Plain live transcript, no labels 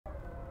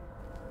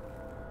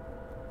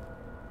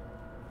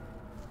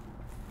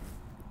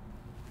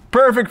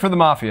Perfect for the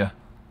Mafia.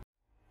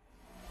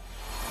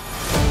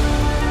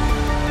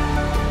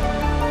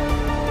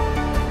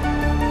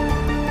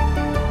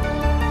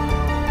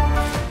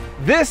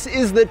 This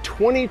is the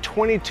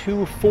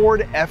 2022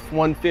 Ford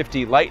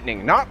F-150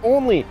 Lightning. Not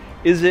only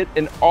is it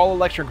an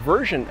all-electric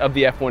version of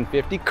the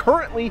F-150,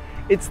 currently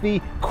it's the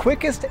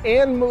quickest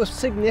and most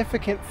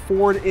significant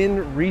Ford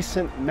in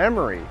recent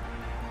memory.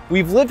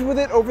 We've lived with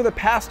it over the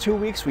past 2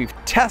 weeks, we've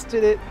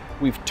tested it,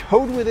 we've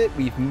towed with it,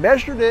 we've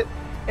measured it,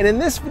 and in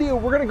this video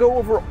we're gonna go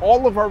over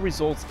all of our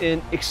results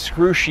in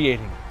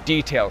excruciating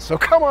detail. So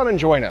come on and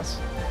join us.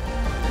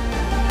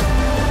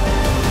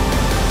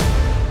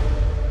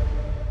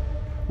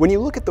 When you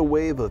look at the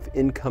wave of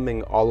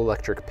incoming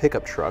all-electric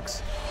pickup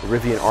trucks, the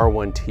Rivian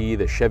R1T,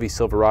 the Chevy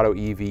Silverado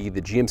EV,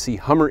 the GMC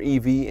Hummer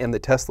EV, and the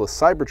Tesla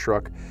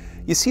Cybertruck,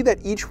 you see that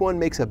each one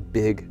makes a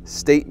big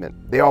statement.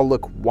 They all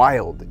look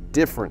wild,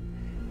 different,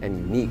 and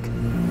unique.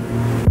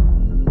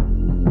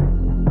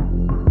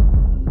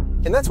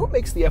 And that's what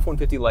makes the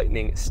F-150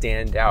 Lightning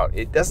stand out.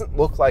 It doesn't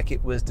look like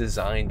it was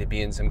designed to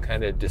be in some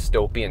kind of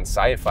dystopian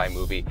sci-fi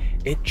movie.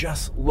 It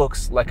just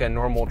looks like a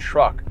normal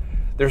truck.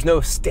 There's no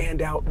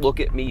standout look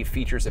at me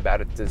features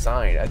about its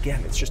design.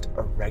 Again, it's just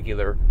a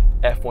regular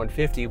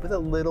F-150 with a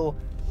little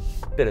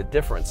bit of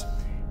difference.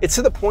 It's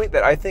to the point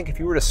that I think if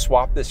you were to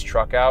swap this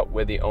truck out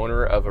with the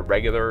owner of a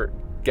regular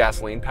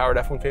gasoline-powered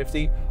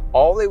F-150,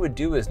 all they would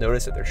do is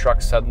notice that their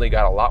truck suddenly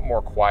got a lot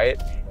more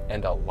quiet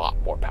and a lot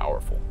more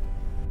powerful.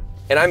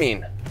 And I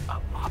mean, a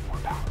lot more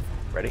powerful.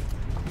 Ready?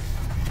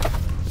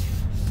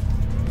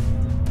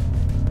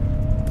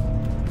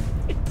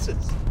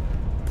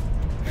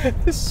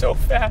 It's so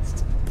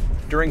fast.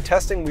 During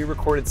testing, we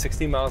recorded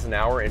 60 miles an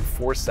hour in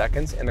 4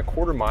 seconds and a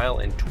quarter mile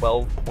in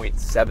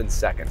 12.7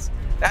 seconds.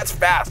 That's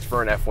fast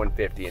for an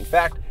F-150. In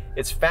fact,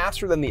 it's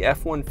faster than the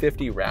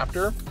F-150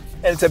 Raptor,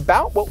 and it's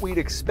about what we'd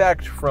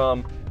expect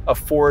from a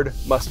Ford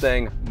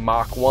Mustang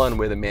Mach 1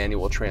 with a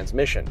manual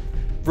transmission.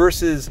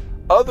 Versus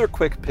other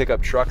quick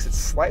pickup trucks, it's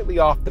slightly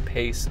off the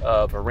pace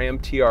of a Ram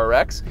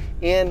TRX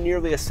and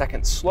nearly a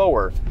second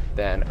slower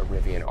than a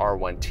Rivian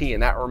R1T,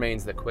 and that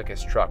remains the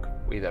quickest truck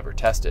we've ever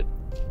tested.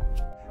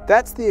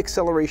 That's the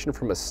acceleration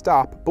from a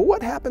stop, but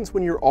what happens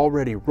when you're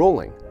already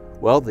rolling?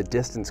 Well, the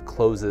distance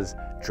closes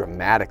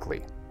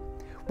dramatically.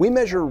 We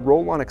measure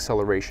roll-on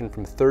acceleration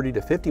from 30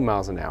 to 50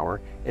 miles an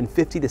hour and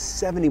 50 to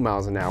 70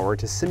 miles an hour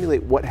to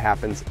simulate what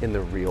happens in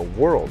the real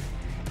world.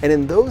 And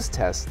in those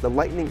tests, the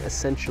Lightning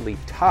essentially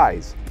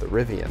ties the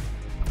Rivian.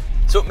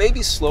 So it may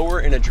be slower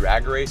in a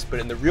drag race, but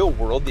in the real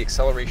world, the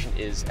acceleration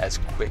is as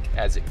quick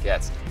as it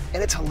gets.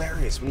 And it's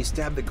hilarious. When you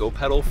stab the go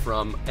pedal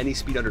from any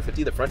speed under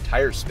 50, the front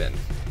tires spin.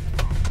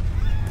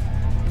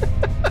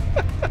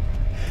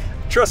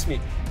 Trust me,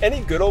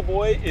 any good old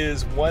boy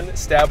is one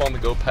stab on the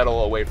go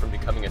pedal away from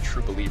becoming a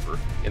true believer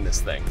in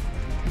this thing.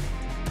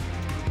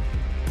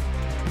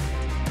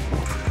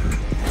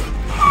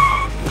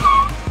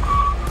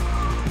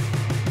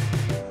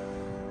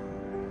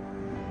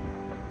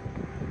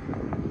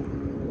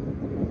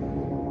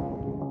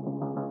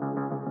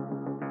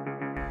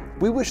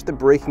 We wish the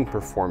braking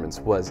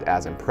performance was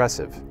as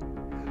impressive.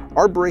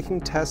 Our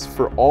braking test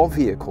for all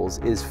vehicles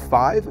is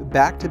 5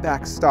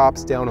 back-to-back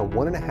stops down a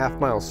 1.5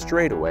 mile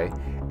straightaway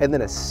and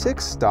then a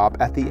 6th stop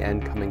at the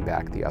end coming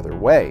back the other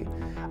way,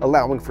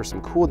 allowing for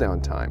some cool down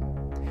time.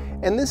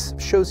 And this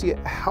shows you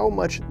how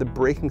much the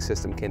braking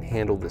system can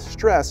handle the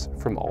stress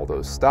from all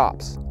those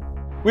stops.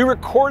 We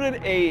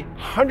recorded a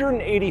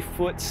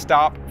 180-foot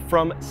stop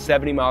from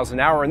 70 miles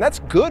an hour, and that's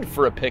good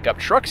for a pickup.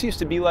 Trucks used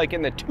to be like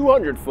in the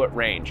 200-foot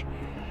range.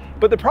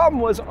 But the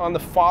problem was on the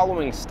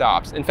following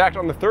stops. In fact,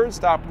 on the 3rd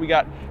stop, we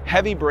got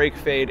heavy brake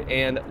fade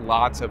and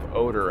lots of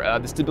odor.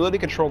 The stability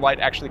control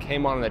light actually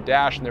came on the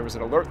dash, and there was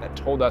an alert that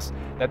told us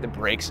that the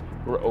brakes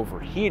were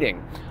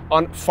overheating.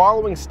 On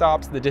following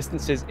stops, the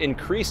distances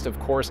increased, of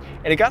course,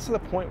 and it got to the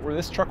point where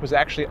this truck was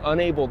actually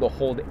unable to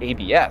hold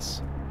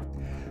ABS.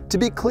 To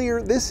be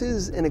clear, this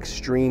is an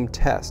extreme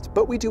test,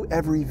 but we do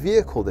every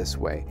vehicle this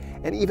way,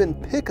 and even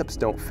pickups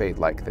don't fade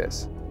like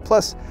this.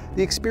 Plus,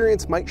 the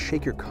experience might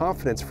shake your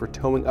confidence for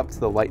towing up to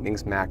the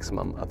Lightning's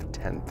maximum of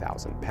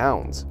 10,000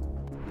 pounds.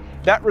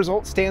 That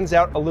result stands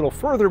out a little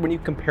further when you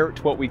compare it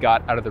to what we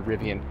got out of the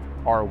Rivian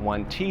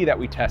R1T that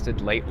we tested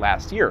late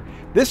last year.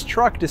 This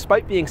truck,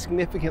 despite being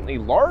significantly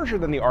larger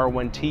than the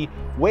R1T,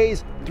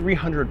 weighs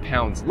 300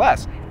 pounds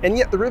less, and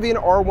yet the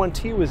Rivian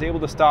R1T was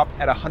able to stop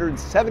at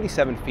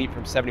 177 feet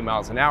from 70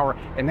 miles an hour,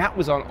 and that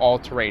was on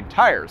all-terrain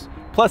tires.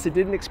 Plus, it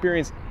didn't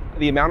experience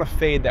the amount of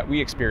fade that we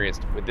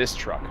experienced with this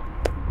truck.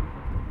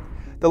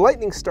 The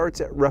Lightning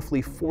starts at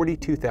roughly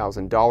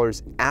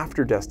 $42,000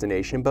 after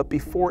destination, but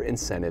before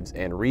incentives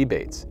and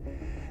rebates.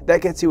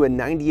 That gets you a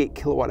 98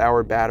 kilowatt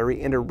hour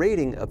battery and a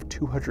rating of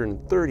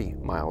 230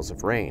 miles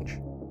of range.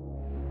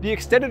 The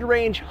extended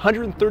range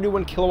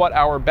 131 kilowatt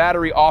hour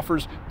battery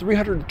offers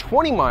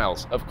 320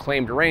 miles of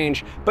claimed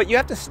range, but you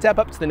have to step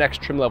up to the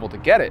next trim level to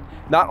get it.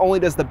 Not only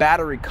does the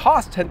battery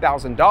cost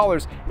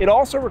 $10,000, it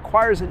also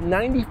requires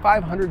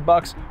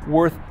 $9,500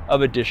 worth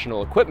of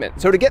additional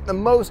equipment. So to get the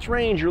most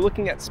range, you're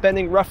looking at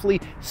spending roughly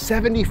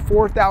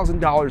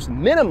 $74,000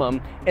 minimum,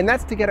 and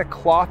that's to get a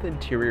cloth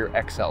interior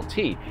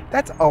XLT.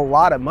 That's a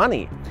lot of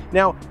money.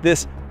 Now,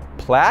 this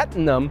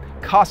Platinum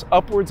costs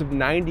upwards of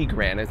 90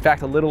 grand, in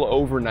fact a little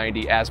over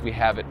 90 as we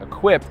have it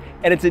equipped,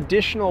 and its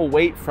additional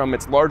weight from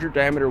its larger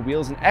diameter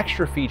wheels and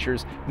extra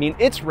features mean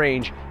its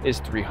range is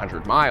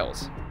 300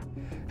 miles.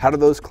 How do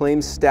those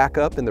claims stack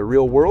up in the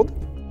real world?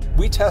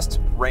 We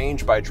test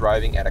range by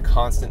driving at a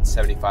constant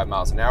 75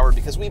 miles an hour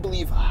because we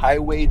believe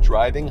highway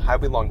driving,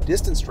 highway long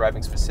distance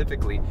driving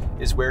specifically,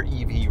 is where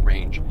EV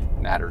range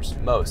matters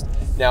most.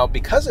 Now,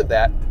 because of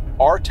that,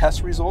 our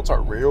test results,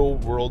 our real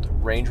world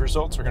range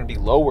results, are going to be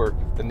lower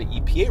than the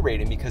EPA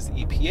rating because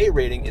the EPA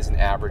rating is an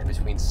average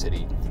between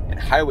city and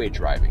highway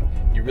driving.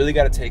 You really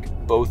got to take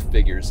both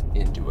figures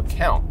into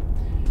account.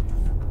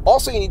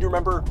 Also, you need to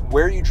remember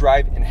where you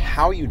drive and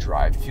how you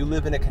drive. If you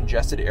live in a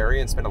congested area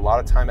and spend a lot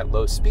of time at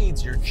low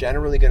speeds, you're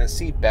generally going to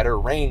see better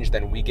range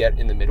than we get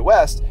in the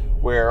Midwest,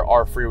 where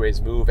our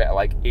freeways move at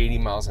like 80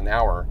 miles an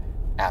hour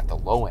at the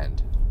low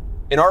end.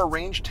 In our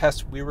range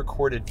test, we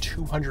recorded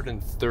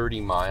 230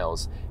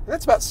 miles, and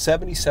that's about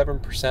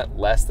 77%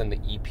 less than the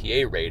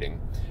EPA rating.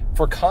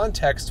 For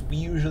context, we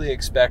usually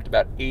expect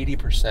about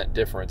 80%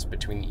 difference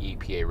between the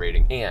EPA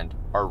rating and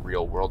our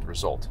real world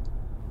result.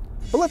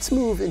 But let's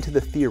move into the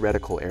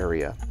theoretical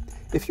area.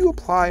 If you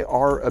apply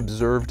our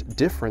observed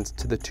difference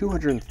to the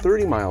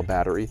 230 mile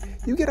battery,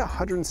 you get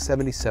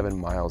 177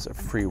 miles of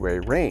freeway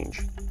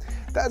range.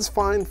 That's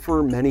fine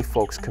for many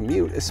folks'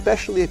 commute,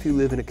 especially if you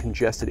live in a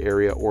congested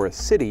area or a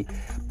city,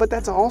 but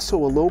that's also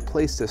a low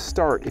place to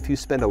start if you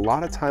spend a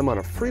lot of time on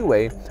a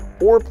freeway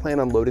or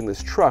plan on loading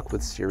this truck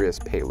with serious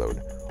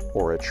payload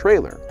or a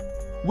trailer.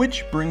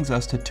 Which brings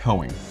us to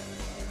towing.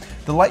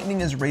 The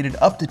Lightning is rated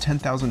up to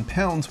 10,000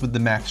 pounds with the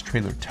max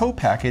trailer tow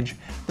package,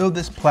 though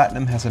this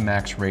Platinum has a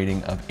max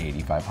rating of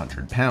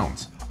 8,500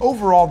 pounds.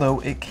 Overall though,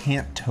 it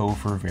can't tow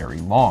for very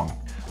long.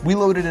 We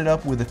loaded it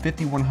up with a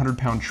 5,100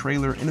 pound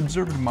trailer and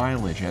observed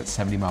mileage at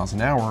 70 miles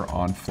an hour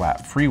on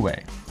flat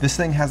freeway. This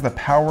thing has the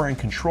power and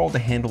control to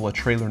handle a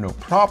trailer no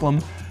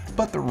problem,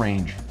 but the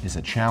range is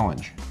a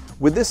challenge.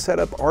 With this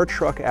setup, our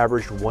truck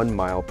averaged 1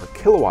 mile per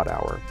kilowatt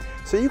hour,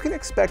 so you can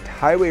expect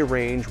highway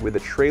range with a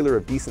trailer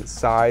of decent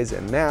size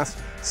and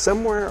mass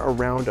somewhere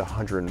around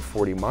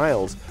 140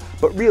 miles,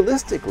 but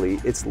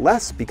realistically it's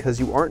less because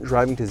you aren't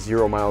driving to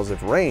 0 miles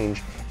of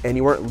range and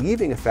you aren't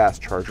leaving a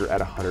fast charger at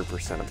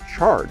 100% of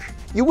charge.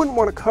 You wouldn't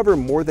want to cover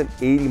more than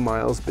 80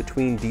 miles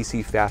between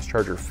DC fast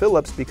charger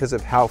fill-ups because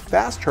of how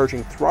fast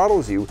charging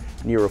throttles you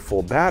near a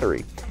full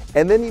battery.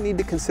 And then you need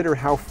to consider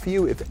how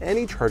few, if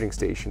any, charging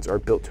stations are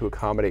built to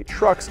accommodate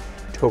trucks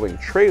towing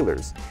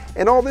trailers.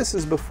 And all this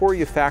is before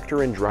you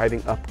factor in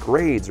driving up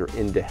grades or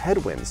into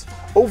headwinds.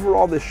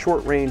 Overall, this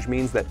short range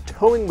means that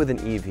towing with an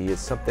EV is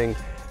something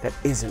that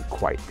isn't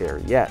quite there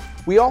yet.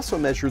 We also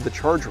measured the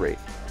charge rate.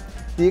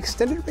 The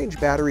extended range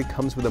battery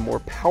comes with a more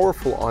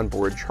powerful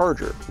onboard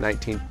charger,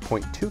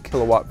 19.2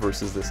 kilowatt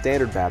versus the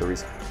standard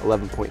battery's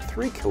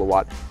 11.3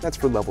 kilowatt, that's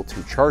for level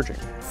 2 charging.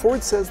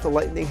 Ford says the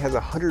Lightning has a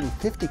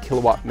 150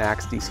 kilowatt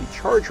max DC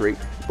charge rate,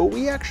 but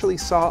we actually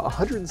saw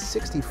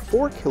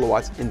 164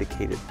 kilowatts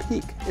indicated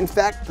peak. In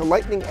fact, the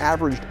Lightning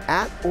averaged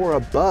at or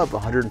above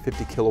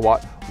 150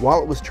 kilowatt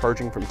while it was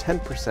charging from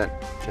 10%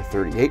 to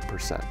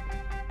 38%.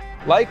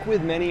 Like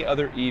with many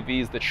other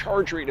EVs, the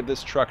charge rate of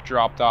this truck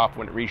dropped off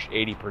when it reached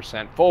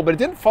 80% full, but it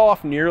didn't fall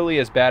off nearly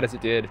as bad as it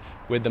did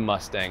with the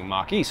Mustang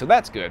Mach-E, so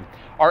that's good.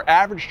 Our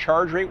average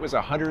charge rate was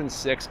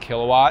 106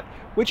 kilowatt,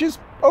 which is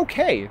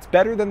okay. It's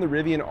better than the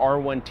Rivian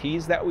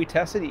R1Ts that we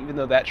tested, even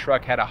though that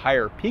truck had a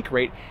higher peak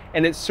rate,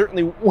 and it's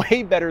certainly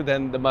way better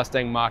than the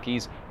Mustang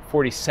Mach-E's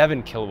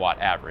 47 kilowatt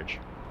average.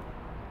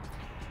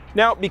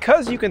 Now,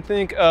 because you can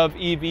think of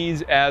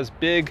EVs as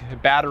big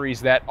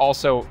batteries that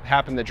also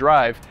happen to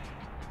drive,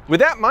 with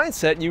that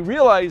mindset, you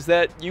realize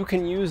that you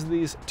can use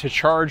these to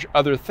charge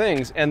other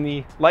things, and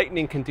the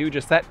Lightning can do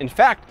just that. In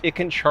fact, it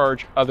can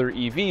charge other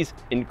EVs,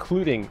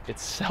 including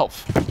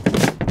itself.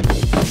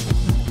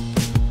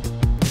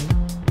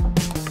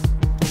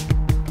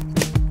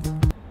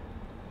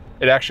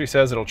 It actually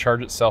says it'll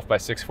charge itself by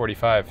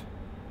 6:45.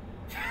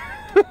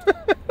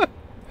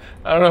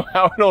 I don't know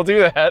how it'll do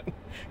that,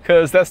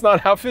 because that's not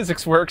how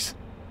physics works.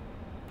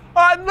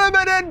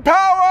 Unlimited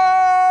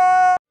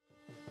power!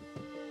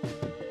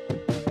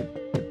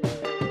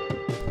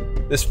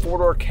 This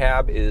four-door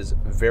cab is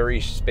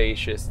very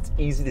spacious, it's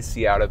easy to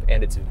see out of,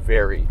 and it's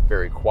very,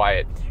 very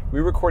quiet.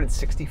 We recorded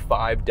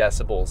 65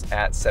 decibels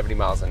at 70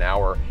 miles an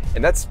hour,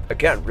 and that's,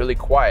 again, really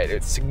quiet.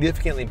 It's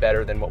significantly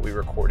better than what we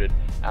recorded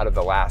out of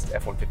the last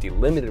F-150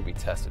 Limited we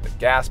tested, the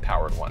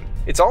gas-powered one.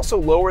 It's also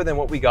lower than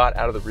what we got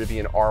out of the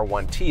Rivian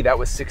R1T. That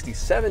was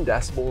 67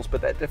 decibels, but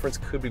that difference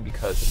could be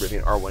because the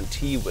Rivian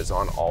R1T was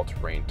on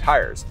all-terrain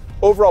tires.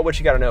 Overall, what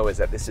you gotta know is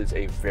that this is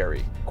a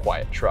very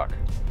quiet truck.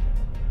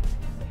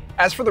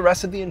 As for the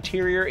rest of the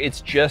interior,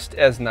 it's just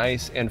as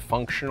nice and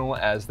functional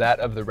as that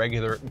of the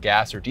regular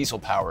gas or diesel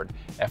powered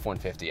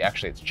F-150.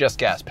 Actually, it's just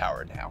gas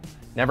powered now.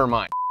 Never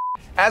mind.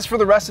 As for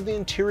the rest of the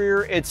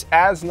interior, it's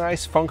as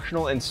nice,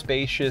 functional, and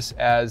spacious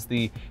as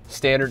the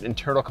standard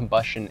internal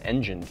combustion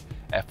engined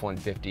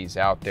F-150s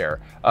out there.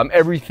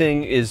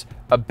 Everything is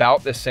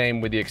about the same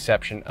with the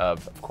exception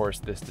of course,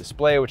 this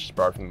display, which is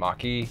borrowed from the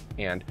Mach-E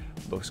and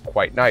looks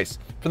quite nice.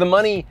 For the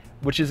money,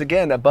 which is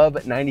again above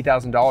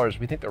 $90,000,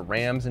 we think the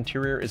Ram's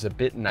interior is a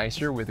bit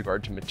nicer with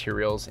regard to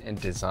materials and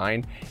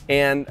design.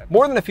 And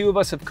more than a few of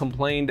us have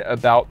complained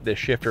about this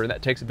shifter, and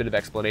that takes a bit of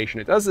explanation.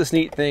 It does this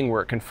neat thing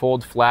where it can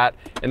fold flat,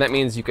 and that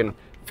means you can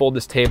fold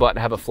this table out and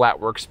have a flat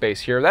workspace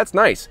here. That's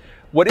nice.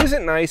 What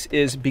isn't nice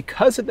is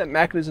because of that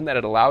mechanism that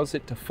it allows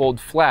it to fold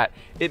flat,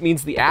 it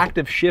means the act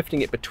of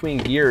shifting it between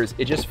gears,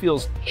 it just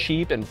feels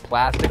cheap and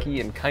plasticky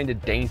and kind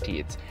of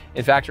dainty.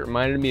 In fact, it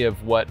reminded me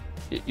of what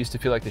it used to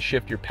feel like to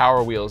shift your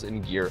power wheels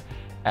in gear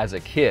as a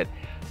kid.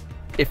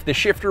 If the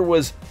shifter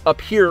was up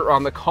here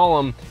on the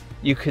column,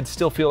 you could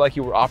still feel like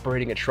you were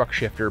operating a truck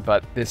shifter,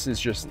 but this is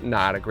just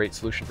not a great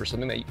solution for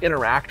something that you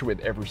interact with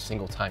every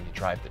single time you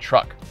drive the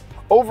truck.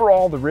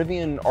 Overall, the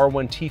Rivian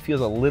R1T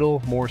feels a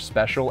little more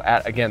special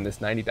at, again, this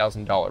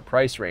 $90,000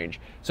 price range.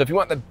 So if you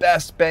want the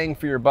best bang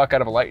for your buck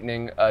out of a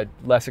Lightning, a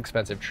less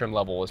expensive trim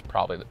level is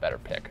probably the better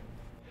pick.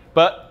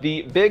 But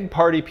the big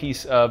party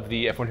piece of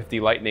the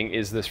F-150 Lightning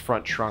is this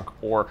front trunk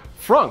or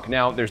frunk.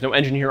 Now, there's no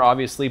engine here,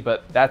 obviously,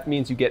 but that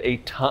means you get a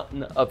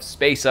ton of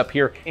space up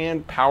here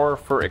and power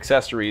for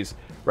accessories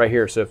right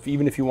here. So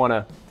even if you want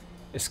to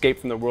escape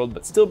from the world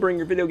but still bring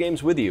your video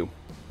games with you,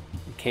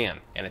 you can,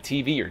 and a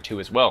TV or two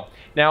as well.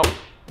 Now,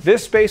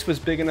 this space was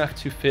big enough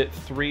to fit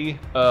 3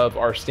 of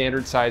our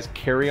standard size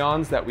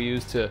carry-ons that we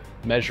use to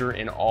measure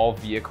in all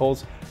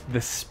vehicles.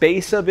 The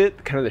space of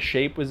it, kind of the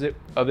shape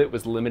of it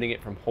was limiting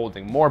it from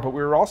holding more, but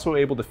we were also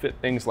able to fit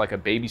things like a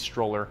baby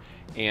stroller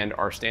and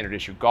our standard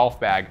issue golf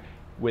bag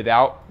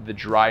without the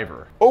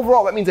driver.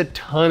 Overall, that means a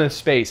ton of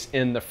space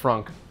in the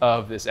frunk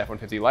of this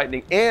F-150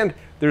 Lightning, and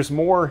there's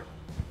more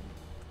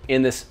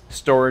in this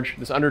storage,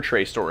 this under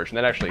tray storage, and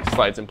that actually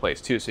slides in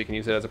place too, so you can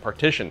use it as a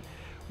partition.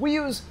 We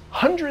use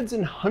hundreds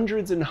and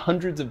hundreds and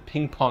hundreds of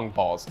ping pong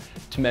balls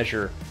to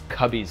measure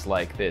cubbies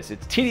like this.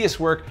 It's tedious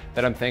work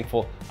that I'm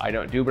thankful I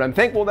don't do, but I'm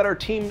thankful that our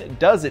team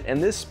does it,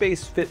 and this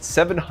space fits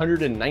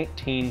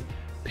 719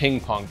 ping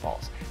pong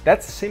balls.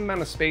 That's the same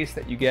amount of space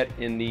that you get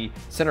in the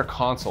center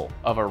console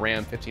of a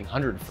Ram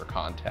 1500 for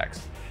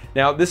context.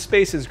 Now, this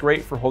space is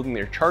great for holding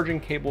their charging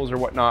cables or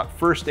whatnot,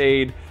 first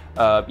aid,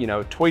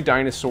 toy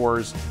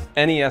dinosaurs,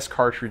 NES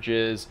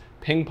cartridges,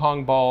 ping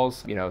pong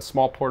balls,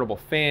 small portable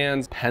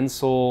fans,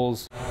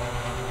 pencils.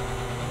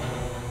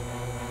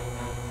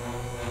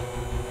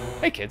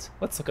 Hey kids,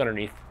 let's look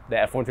underneath the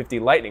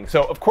F-150 Lightning.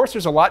 So of course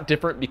there's a lot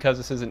different because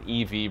this is an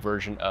EV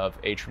version of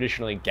a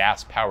traditionally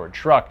gas-powered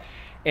truck.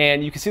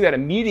 And you can see that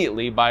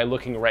immediately by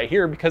looking right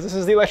here because this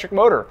is the electric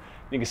motor.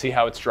 You can see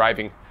how it's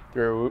driving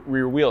the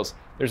rear wheels.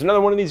 There's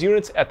another one of these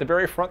units at the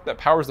very front that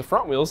powers the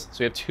front wheels, so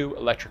we have 2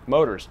 electric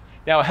motors.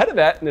 Now ahead of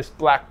that, in this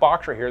black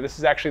box right here, this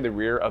is actually the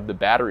rear of the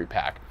battery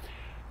pack.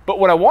 But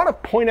what I want to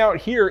point out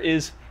here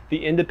is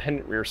the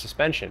independent rear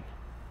suspension.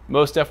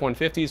 Most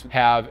F-150s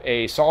have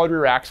a solid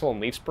rear axle and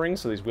leaf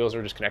springs, so these wheels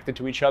are just connected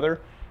to each other.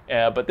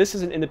 But this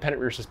is an independent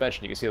rear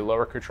suspension. You can see the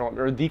lower control,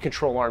 or the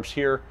control arms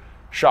here,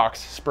 shocks,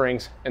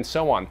 springs, and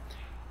so on.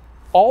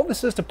 All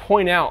this is to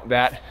point out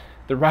that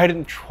the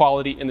ride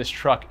quality in this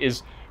truck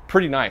is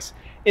pretty nice.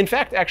 In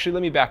fact, actually,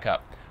 let me back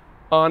up.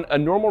 On a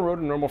normal road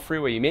and normal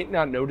freeway, you may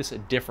not notice a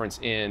difference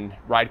in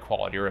ride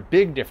quality or a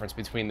big difference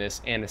between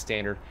this and a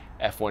standard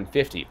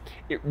F-150.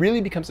 It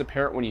really becomes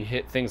apparent when you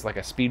hit things like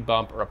a speed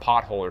bump or a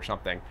pothole or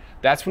something.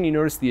 That's when you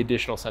notice the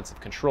additional sense of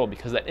control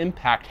because that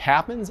impact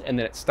happens and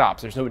then it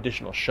stops. There's no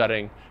additional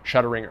shuddering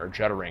or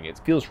juddering. It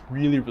feels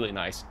really, really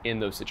nice in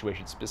those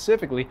situations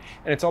specifically,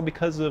 and it's all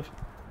because of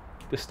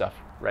this stuff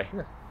right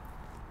here.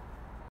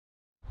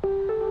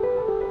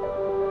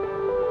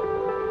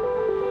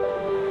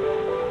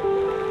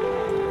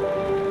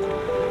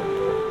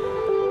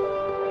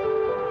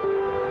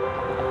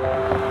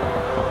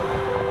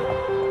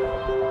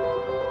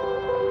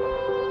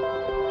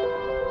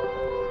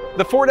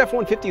 The Ford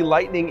F-150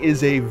 Lightning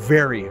is a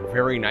very,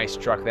 very nice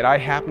truck that I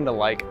happen to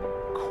like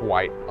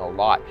quite a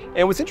lot.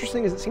 And what's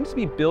interesting is it seems to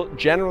be built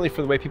generally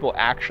for the way people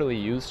actually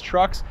use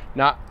trucks,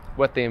 not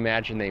what they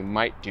imagine they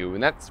might do.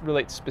 And that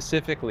relates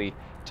specifically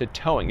to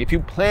towing. If you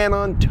plan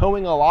on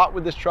towing a lot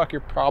with this truck,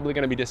 you're probably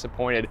going to be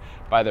disappointed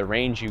by the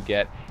range you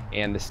get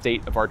and the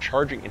state of our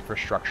charging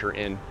infrastructure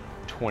in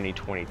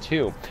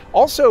 2022.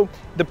 Also,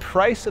 the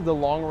price of the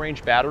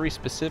long-range battery,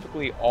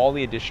 specifically all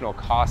the additional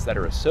costs that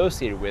are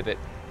associated with it,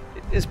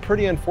 is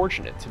pretty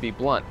unfortunate, to be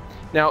blunt.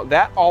 Now,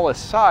 that all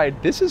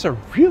aside, this is a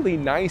really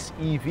nice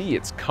EV.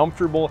 It's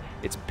comfortable,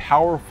 it's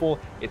powerful,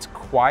 it's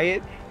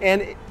quiet,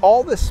 and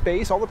all the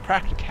space, all the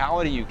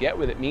practicality you get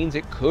with it means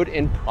it could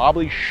and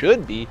probably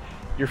should be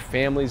your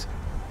family's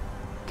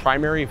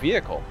primary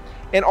vehicle.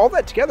 And all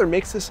that together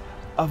makes this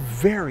a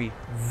very,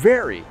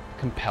 very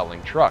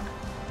compelling truck.